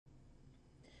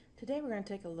Today we're going to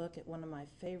take a look at one of my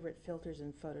favorite filters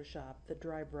in Photoshop, the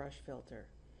dry brush filter.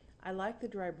 I like the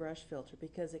dry brush filter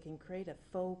because it can create a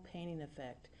faux painting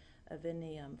effect of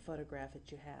any photograph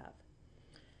that you have.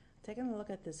 Taking a look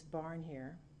at this barn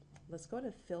here, let's go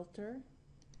to Filter,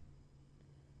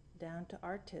 down to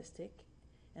Artistic,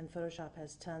 and Photoshop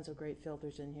has tons of great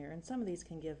filters in here, and some of these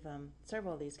can give,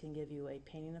 several of these can give you a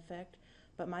painting effect,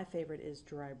 but my favorite is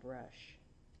dry brush.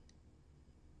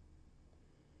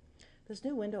 This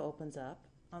new window opens up.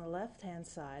 On the left hand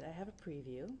side I have a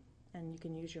preview, and you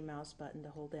can use your mouse button to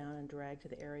hold down and drag to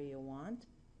the area you want,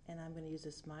 and I'm going to use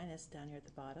this minus down here at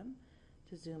the bottom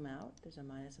to zoom out. There's a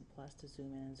minus and plus to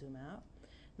zoom in and zoom out,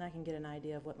 and I can get an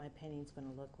idea of what my painting is going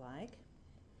to look like.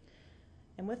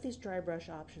 And with these dry brush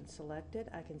options selected,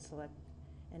 I can select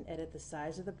and edit the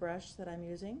size of the brush that I'm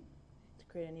using to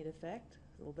create a neat effect.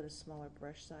 A little bit of smaller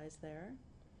brush size there.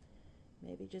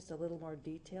 Maybe just a little more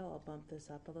detail. I'll bump this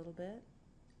up a little bit.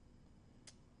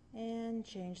 And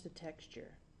change the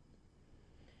texture.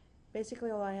 Basically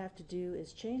all I have to do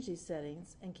is change these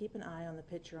settings and keep an eye on the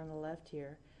picture on the left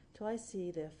here till I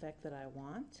see the effect that I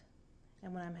want.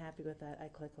 And when I'm happy with that, I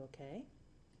click OK.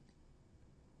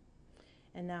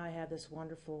 And now I have this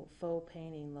wonderful faux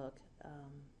painting look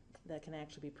that can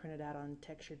actually be printed out on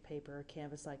textured paper or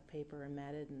canvas-like paper and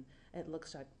matted, and it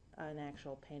looks like an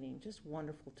actual painting. Just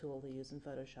wonderful tool to use in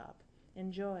Photoshop.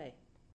 Enjoy!